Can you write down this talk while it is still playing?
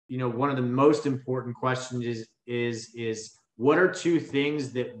one of the most important questions is what are two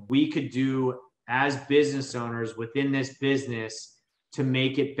things that we could do as business owners within this business to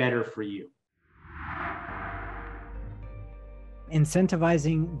make it better for you?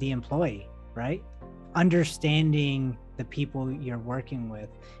 Incentivizing the employee, right? Understanding the people you're working with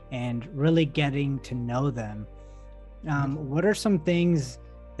and really getting to know them. What are some things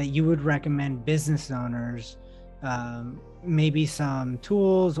that you would recommend business owners, maybe some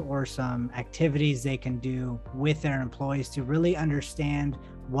tools or some activities they can do with their employees to really understand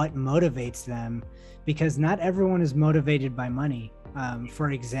what motivates them? Because not everyone is motivated by money.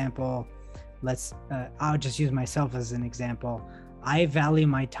 For example, I'll just use myself as an example. I value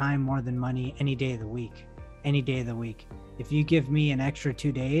my time more than money any day of the week. If you give me an extra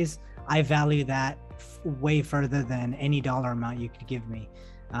 2 days, I value that way further than any dollar amount you could give me.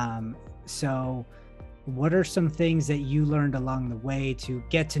 So what are some things that you learned along the way to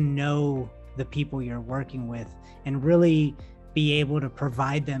get to know the people you're working with and really be able to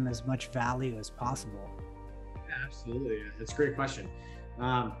provide them as much value as possible? Absolutely. That's a great question.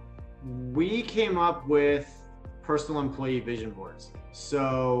 We came up with personal employee vision boards.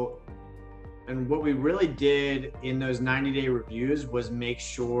 And what we really did in those 90-day reviews was make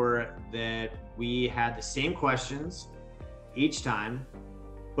sure that we had the same questions each time,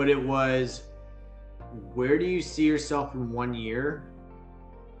 but it was, where do you see yourself in 1 year?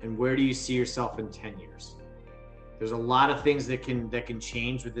 And where do you see yourself in 10 years? There's a lot of things that can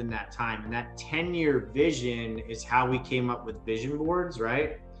change within that time. And that 10-year vision is how we came up with vision boards,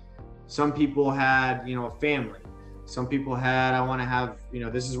 right? Some people had, a family. Some people had, I want to have,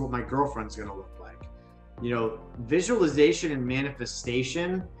 this is what my girlfriend's going to look like. Visualization and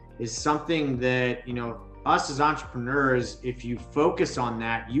manifestation is something that, us as entrepreneurs, if you focus on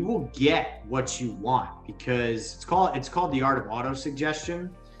that, you will get what you want, because it's called the art of auto-suggestion.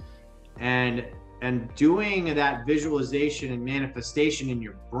 And doing that visualization and manifestation in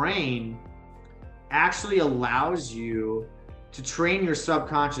your brain actually allows you to train your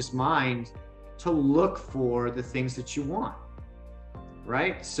subconscious mind to look for the things that you want,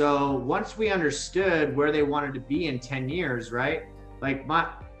 right? So once we understood where they wanted to be in 10 years, right? Like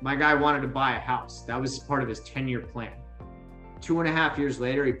my guy wanted to buy a house. That was part of his 10-year plan. 2.5 years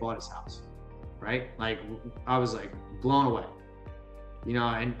later, he bought his house, right? Like, I was like blown away,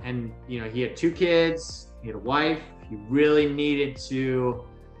 and he had 2 kids, he had a wife, he really needed to,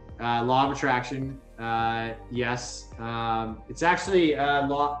 law of attraction. Yes. It's actually the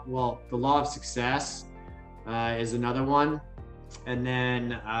law of success is another one. And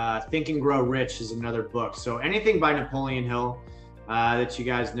then Think and Grow Rich is another book. So anything by Napoleon Hill that you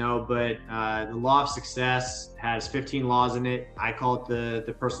guys know, but the law of success has 15 laws in it. I call it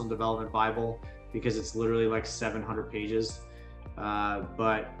the personal development Bible because it's literally like 700 pages.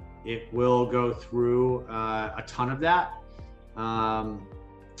 But it will go through a ton of that.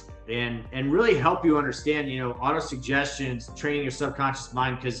 And really help you understand, auto suggestions, training your subconscious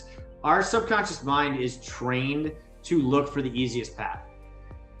mind, because our subconscious mind is trained to look for the easiest path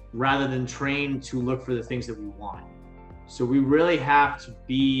rather than trained to look for the things that we want. So we really have to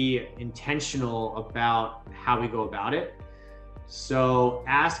be intentional about how we go about it. So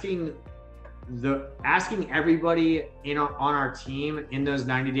asking everybody on our team in those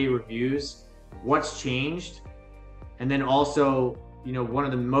 90-day reviews, what's changed? And then also, one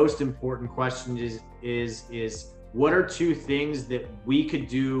of the most important questions is what are two things that we could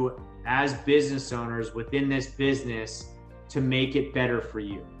do as business owners within this business to make it better for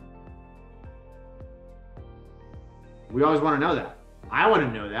you? We always want to know that. I want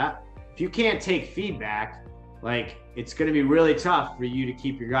to know that. If you can't take feedback, it's going to be really tough for you to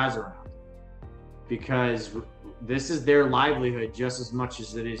keep your guys around, because this is their livelihood just as much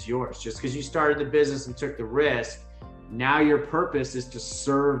as it is yours. Just because you started the business and took the risk, now your purpose is to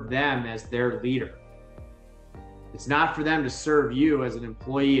serve them as their leader. It's not for them to serve you as an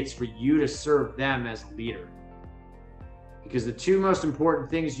employee, it's for you to serve them as a leader. Because the two most important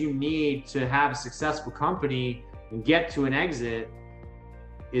things you need to have a successful company and get to an exit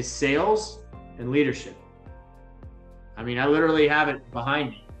is sales and leadership. I mean, I literally have it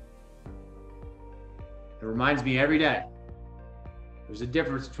behind me. It reminds me every day. There's a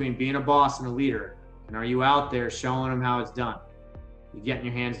difference between being a boss and a leader. And are you out there showing them how it's done? You getting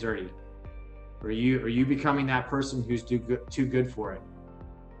your hands dirty? Or are you becoming that person who's too good for it?